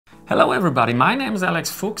Hello everybody, my name is Alex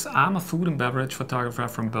Fuchs. I'm a food and beverage photographer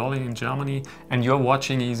from Berlin in Germany, and you're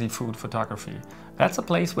watching Easy Food Photography. That's a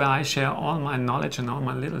place where I share all my knowledge and all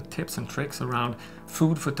my little tips and tricks around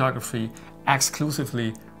food photography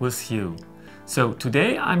exclusively with you. So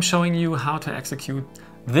today I'm showing you how to execute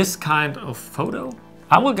this kind of photo.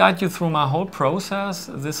 I will guide you through my whole process.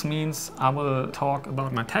 This means I will talk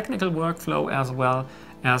about my technical workflow as well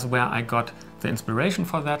as where I got the inspiration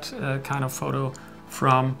for that kind of photo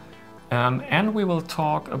from. And we will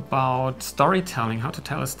talk about storytelling, how to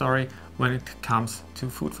tell a story when it comes to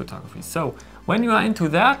food photography. So when you are into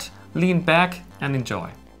that, lean back and enjoy.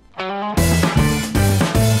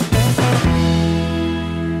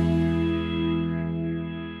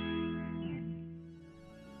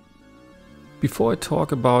 Before I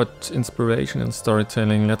talk about inspiration and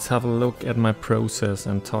storytelling, let's have a look at my process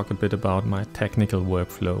and talk a bit about my technical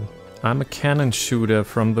workflow. I'm a Canon shooter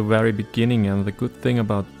from the very beginning, and the good thing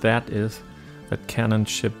about that is that Canon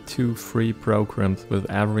shipped 2 free programs with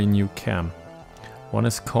every new cam. One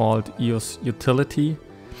is called EOS Utility.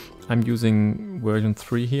 I'm using version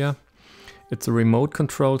 3 here. It's a remote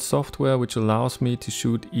control software which allows me to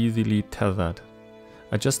shoot easily tethered.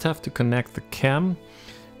 I just have to connect the cam,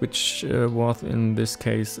 which was in this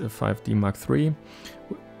case a 5D Mark III,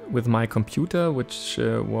 with my computer, which is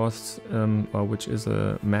a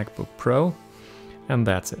MacBook Pro, and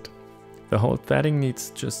that's it. The whole setting needs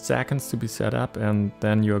just seconds to be set up, and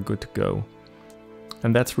then you're good to go.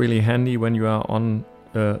 And that's really handy when you are on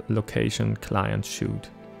a location client shoot.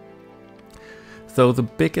 So the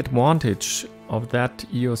big advantage of that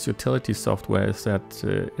EOS Utility software is that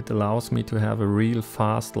it allows me to have a real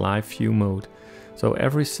fast live view mode. So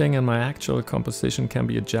everything in my actual composition can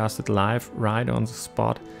be adjusted live right on the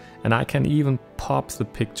spot, and I can even pop the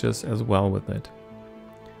pictures as well with it,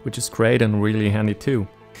 which is great and really handy too.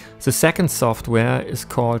 The second software is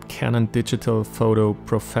called Canon Digital Photo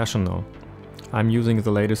Professional. I'm using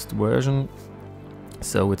the latest version,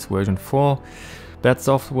 so it's version 4. That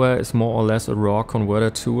software is more or less a raw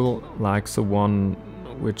converter tool like the one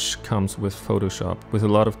which comes with Photoshop, with a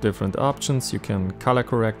lot of different options. You can color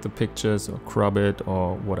correct the pictures or crop it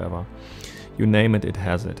or whatever. You name it, it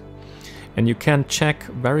has it. And you can check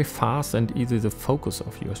very fast and easily the focus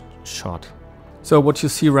of your shot. So what you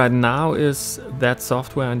see right now is that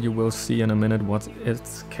software, and you will see in a minute what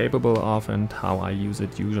it's capable of and how I use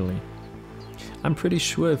it usually. I'm pretty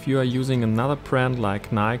sure if you are using another brand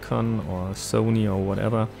like Nikon or Sony or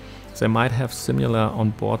whatever, they might have similar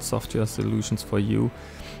onboard software solutions for you,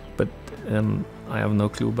 but I have no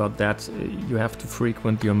clue about that. You have to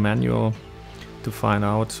frequent your manual to find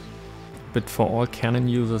out. But for all Canon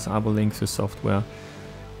users, I will link the software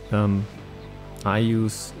I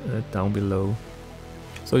use down below.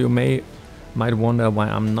 So you might wonder why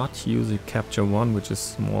I'm not using Capture One, which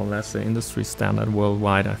is more or less the industry standard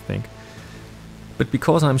worldwide, I think. But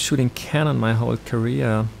because I'm shooting Canon my whole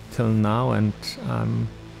career till now, and I'm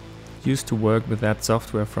used to work with that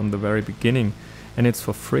software from the very beginning, and it's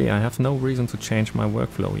for free, I have no reason to change my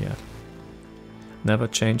workflow yet. Never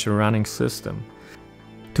change a running system.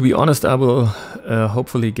 To be honest, I will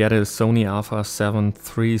hopefully get a Sony Alpha 7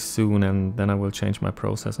 III soon, and then I will change my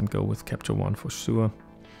process and go with Capture One for sure,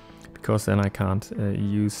 because then I can't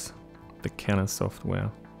use the Canon software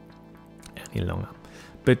any longer.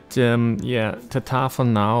 But yeah, ta-ta for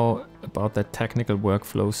now about that technical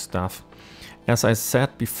workflow stuff. As I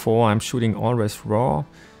said before, I'm shooting always raw,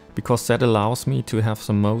 because that allows me to have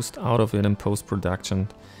the most out of it in post-production.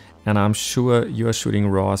 And I'm sure you're shooting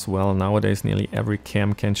raw as well. Nowadays nearly every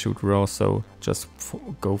cam can shoot raw, so just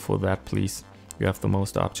go for that, please. You have the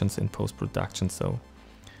most options in post-production, so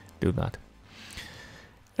do that.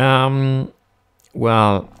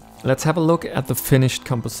 Well, let's have a look at the finished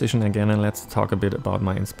composition again, and let's talk a bit about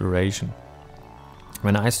my inspiration.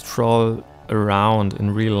 When I stroll around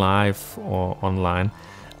in real life or online,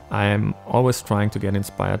 I'm always trying to get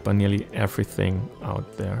inspired by nearly everything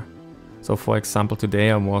out there. So for example,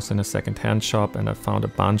 today I was in a second-hand shop and I found a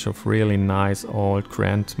bunch of really nice old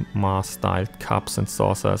grandma styled cups and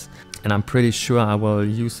saucers, and I'm pretty sure I will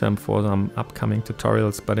use them for some upcoming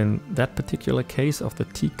tutorials. But in that particular case of the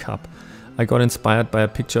teacup, I got inspired by a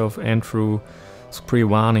picture of Andrew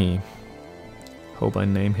Scrivani. Hope I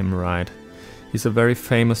name him right. He's a very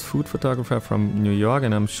famous food photographer from New York,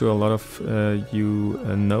 and I'm sure a lot of you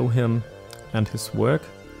know him and his work.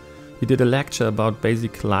 He did a lecture about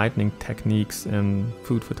basic lighting techniques in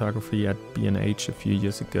food photography at B&H a few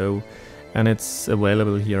years ago, and it's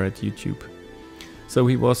available here at YouTube. So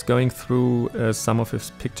he was going through some of his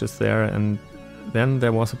pictures there, and then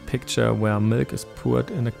there was a picture where milk is poured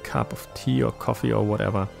in a cup of tea or coffee or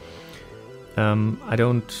whatever. I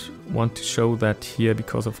don't want to show that here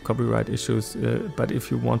because of copyright issues, but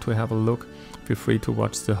if you want to have a look, feel free to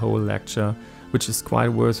watch the whole lecture, which is quite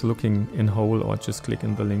worth looking in whole, or just click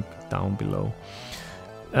in the link down below.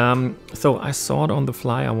 So I thought on the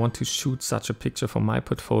fly I want to shoot such a picture for my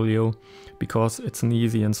portfolio because it's an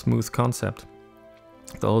easy and smooth concept.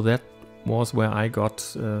 So that was where I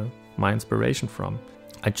got my inspiration from.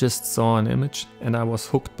 I just saw an image and I was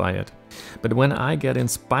hooked by it. But when I get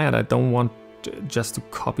inspired, I don't want just to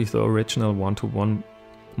copy the original one-to-one.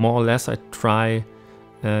 More or less I try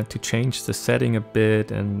to change the setting a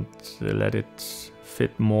bit and let it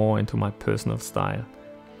fit more into my personal style.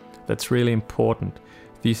 That's really important.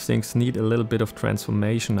 These things need a little bit of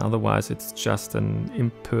transformation, otherwise it's just an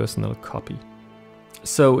impersonal copy.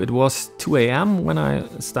 So it was 2 AM when I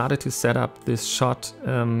started to set up this shot,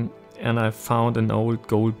 and I found an old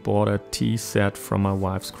gold border tea set from my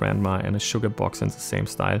wife's grandma and a sugar box in the same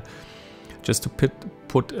style, just to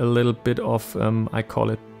put a little bit of, I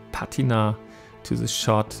call it patina, to the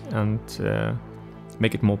shot and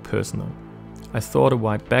make it more personal. I thought a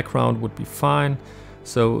white background would be fine,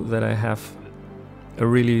 so that I have a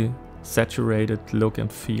really saturated look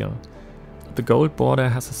and feel. The gold border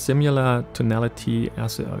has a similar tonality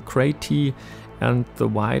as a gray tea, and the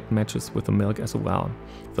white matches with the milk as well.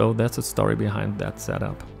 So that's the story behind that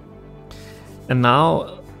setup. And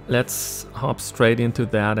now let's hop straight into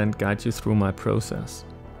that and guide you through my process.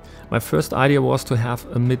 My first idea was to have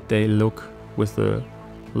a midday look with a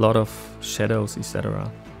lot of shadows, etc.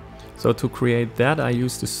 So to create that I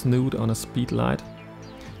used a snoot on a speed light,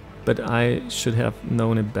 but I should have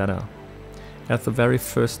known it better. As the very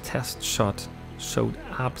first test shot showed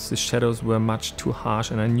up, the shadows were much too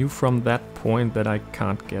harsh, and I knew from that point that I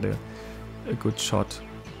can't get a good shot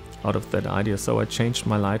out of that idea. So I changed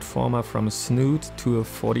my light format from a snoot to a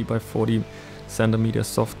 40 by 40 centimeter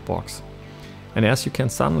softbox. And as you can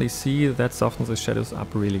suddenly see, that softens the shadows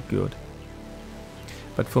up really good.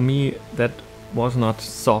 But for me that was not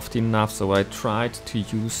soft enough, so I tried to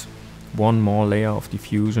use one more layer of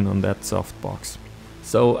diffusion on that softbox.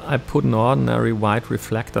 So I put an ordinary white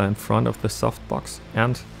reflector in front of the softbox,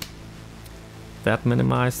 and that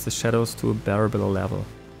minimized the shadows to a bearable level.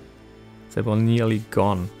 They were nearly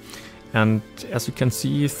gone. And as you can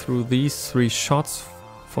see through these 3 shots,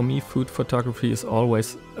 for me food photography is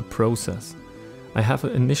always a process. I have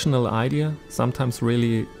an initial idea, sometimes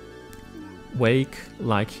really vague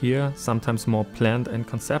like here, sometimes more planned and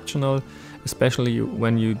conceptual. Especially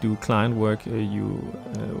when you do client work, you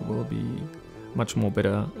will be much more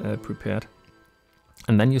better prepared.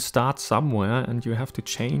 And then you start somewhere and you have to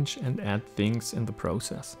change and add things in the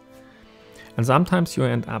process. And sometimes you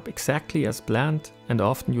end up exactly as planned, and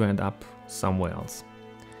often you end up somewhere else.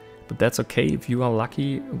 But that's okay if you are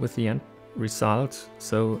lucky with the end result,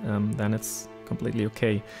 so then it's completely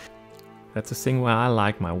okay. That's the thing where I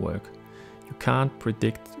like my work. You can't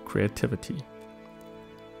predict creativity.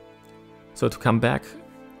 So to come back,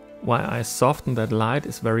 why I softened that light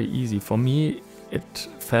is very easy. For me, it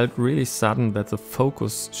felt really sudden that the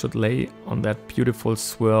focus should lay on that beautiful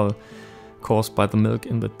swirl caused by the milk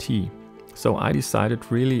in the tea. So I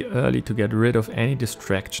decided really early to get rid of any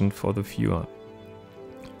distraction for the viewer.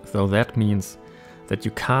 So that means that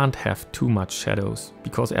you can't have too much shadows,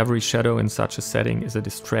 because every shadow in such a setting is a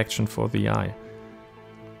distraction for the eye.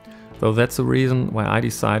 So that's the reason why I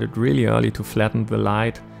decided really early to flatten the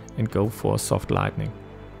light and go for soft lighting.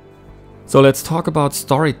 So let's talk about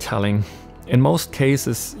storytelling. In most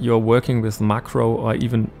cases you're working with macro or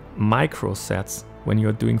even micro sets when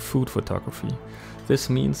you're doing food photography. This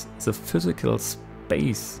means the physical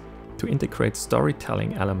space to integrate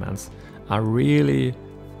storytelling elements are really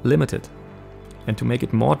limited. And to make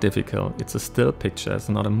it more difficult, it's a still picture, it's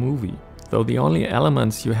not a movie. So the only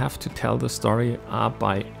elements you have to tell the story are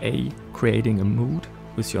by A, creating a mood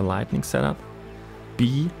with your lighting setup,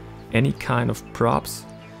 B, any kind of props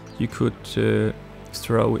you could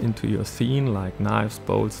throw into your scene, like knives,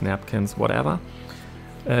 bowls, napkins, whatever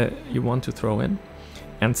you want to throw in,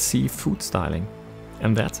 and C, food styling.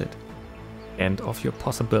 And that's it. End of your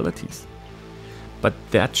possibilities. But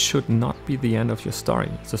that should not be the end of your story.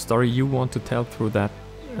 It's a story you want to tell through that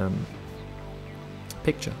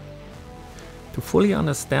picture. To fully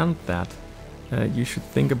understand that, you should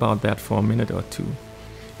think about that for a minute or two.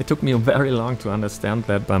 It took me very long to understand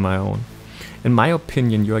that by my own. In my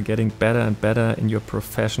opinion, you are getting better and better in your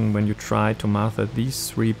profession when you try to master these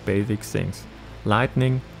 3 basic things.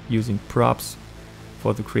 Lighting, using props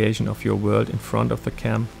for the creation of your world in front of the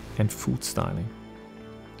cam, and food styling.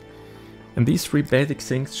 And these 3 basic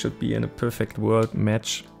things should be in a perfect world,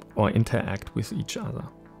 match or interact with each other.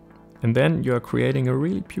 And then you are creating a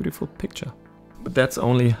really beautiful picture. But that's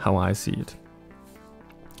only how I see it.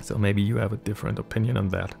 So maybe you have a different opinion on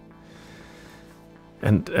that.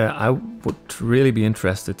 And I would really be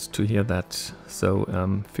interested to hear that. So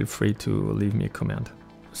feel free to leave me a comment.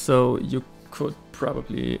 So you could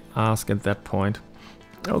probably ask at that point,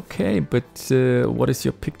 okay, but what is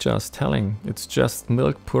your picture telling? It's just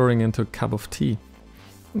milk pouring into a cup of tea.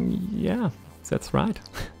 Yeah, that's right.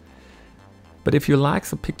 But if you like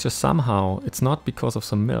the picture somehow, it's not because of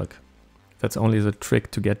some milk. That's only the trick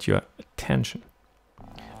to get your attention.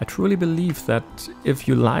 I truly believe that if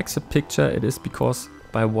you like the picture, it is because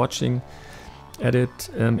by watching at it,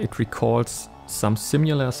 it recalls some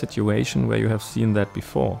similar situation where you have seen that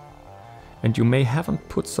before. And you may haven't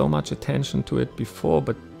put so much attention to it before,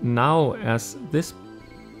 but now as this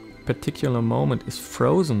particular moment is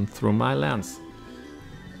frozen through my lens,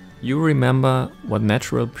 you remember what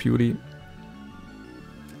natural beauty,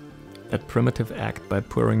 that primitive act by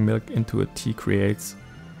pouring milk into a tea, creates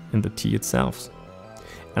in the tea itself.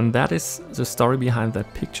 And that is the story behind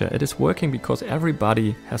that picture. It is working because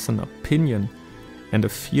everybody has an opinion and a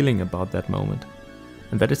feeling about that moment.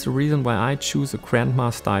 And that is the reason why I choose a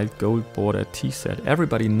grandma-styled gold border tea set.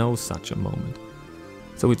 Everybody knows such a moment.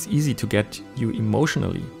 So it's easy to get you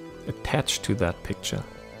emotionally attached to that picture.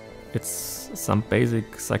 It's some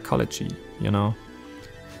basic psychology, you know.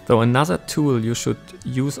 So another tool you should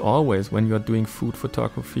use always when you are doing food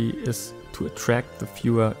photography is to attract the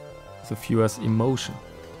viewer's emotion.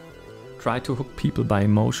 Try to hook people by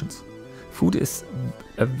emotions. Food is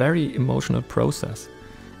a very emotional process.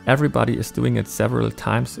 Everybody is doing it several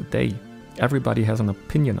times a day. Everybody has an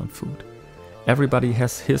opinion on food. Everybody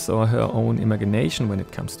has his or her own imagination when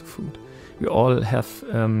it comes to food. We all have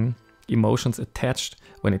emotions attached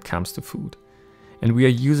when it comes to food. And we are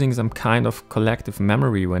using some kind of collective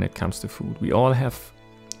memory when it comes to food. We all have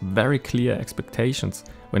very clear expectations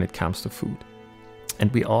when it comes to food.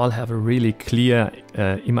 And we all have a really clear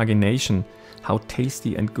imagination how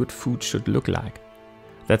tasty and good food should look like.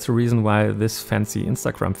 That's the reason why this fancy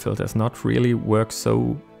Instagram filter does not really work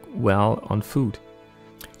so well on food.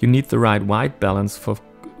 You need the right white balance for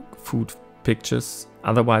food pictures,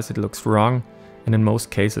 otherwise it looks wrong and in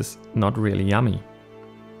most cases not really yummy.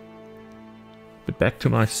 But back to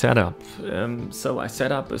my setup. So I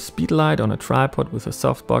set up a speed light on a tripod with a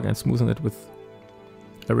softbox and smoothen it with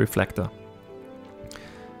a reflector.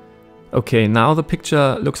 Okay, now the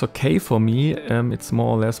picture looks okay for me. It's more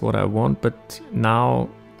or less what I want, but now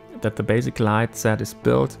that the basic light set is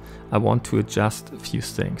built, I want to adjust a few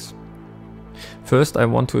things. First, I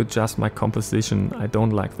want to adjust my composition. I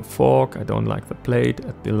don't like the fork, I don't like the plate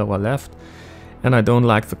at the lower left, and I don't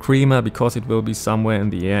like the creamer because it will be somewhere in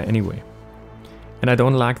the air anyway. And I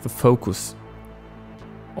don't like the focus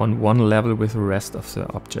on one level with the rest of the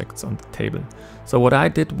objects on the table. So what I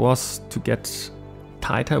did was to get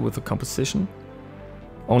tighter with the composition.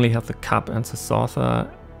 Only have the cup and the saucer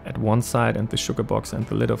at one side and the sugar box and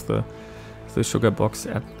the lid of the sugar box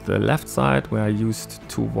at the left side, where I used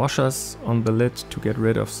 2 washers on the lid to get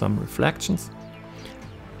rid of some reflections.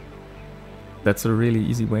 That's a really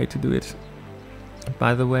easy way to do it.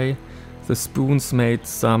 By the way, the spoons made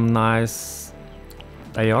some nice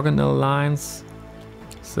diagonal lines,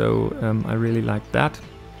 so I really like that.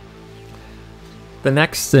 The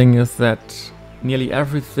next thing is that nearly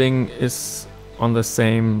everything is on the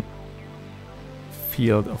same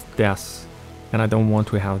field of depth, and I don't want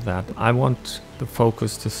to have that. I want the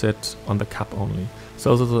focus to sit on the cup only.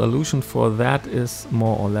 So the solution for that is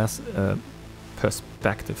more or less a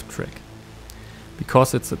perspective trick.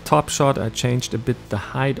 Because it's a top shot, I changed a bit the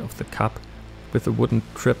height of the cup with a wooden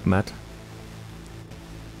trip mat.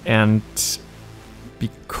 And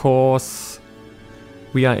because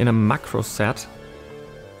we are in a macro set,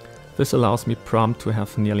 this allows me prompt to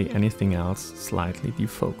have nearly anything else slightly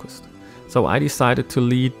defocused. So I decided to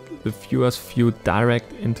lead the viewer's view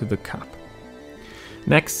direct into the cup.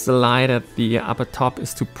 Next, the light at the upper top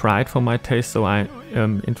is too bright for my taste, so I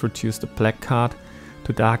introduced a black card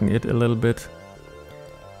to darken it a little bit.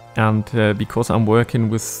 And because I'm working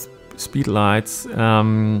with speed lights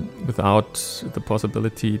without the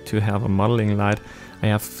possibility to have a modeling light, I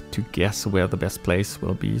have to guess where the best place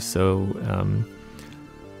will be. So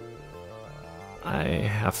I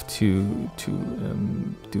have to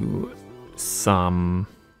do some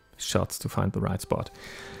shots to find the right spot.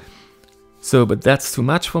 So, but that's too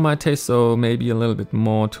much for my taste, so maybe a little bit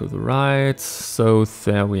more to the right. So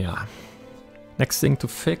there we are. Next thing to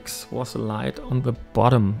fix was the light on the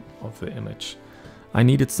bottom of the image. I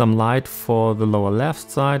needed some light for the lower left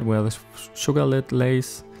side where the sugar lid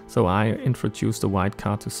lays, so I introduced a white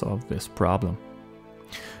card to solve this problem.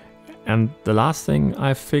 And the last thing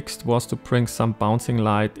I fixed was to bring some bouncing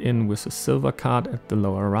light in with a silver card at the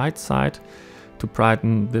lower right side to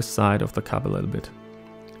brighten this side of the cup a little bit.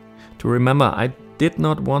 To remember, I did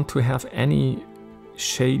not want to have any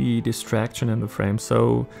shady distraction in the frame,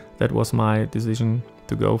 so that was my decision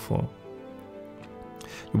to go for.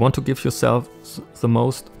 You want to give yourself the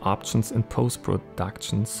most options in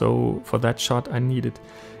post-production, so for that shot I needed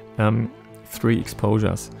 3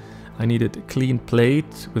 exposures. I needed a clean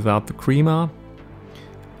plate without the creamer,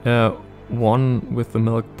 one with the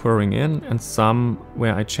milk pouring in, and some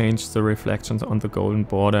where I changed the reflections on the golden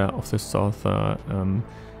border of the saucer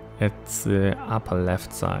at the upper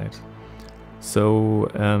left side. So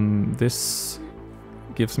this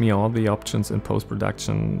gives me all the options in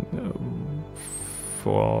post-production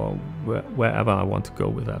for wherever I want to go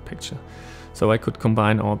with that picture. So I could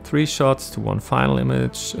combine all 3 shots to one final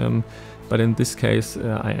image, but in this case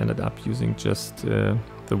I ended up using just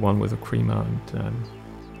the one with the creamer, and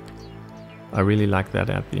I really like that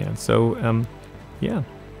at the end. So yeah,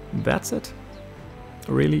 that's it.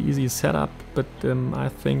 A really easy setup, but I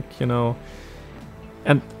think, you know,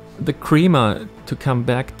 and the creamer, to come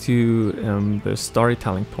back to the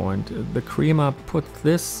storytelling point, the creamer put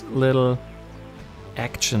this little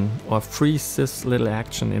action, or freeze this little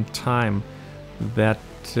action in time that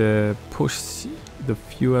pushes the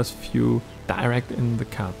viewer's view direct in the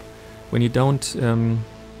cup. When you don't,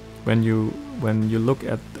 when you look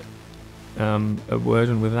at a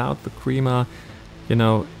version without the creamer, you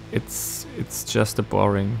know, it's just a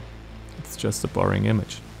boring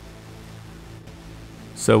image.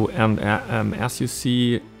 So as you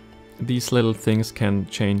see, these little things can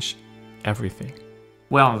change everything.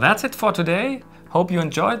 Well, that's it for today. Hope you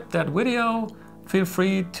enjoyed that video. Feel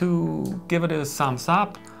free to give it a thumbs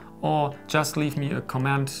up or just leave me a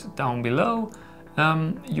comment down below.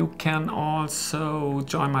 You can also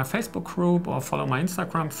join my Facebook group or follow my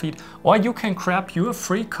Instagram feed, or you can grab your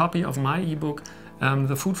free copy of my ebook,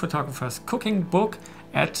 The Food Photographer's Cooking Book,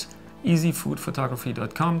 at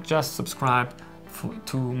easyfoodphotography.com. Just subscribe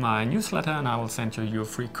to my newsletter and I will send you your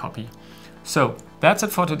free copy. So that's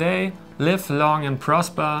it for today. Live long and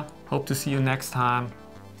prosper. Hope to see you next time.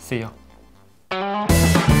 See ya.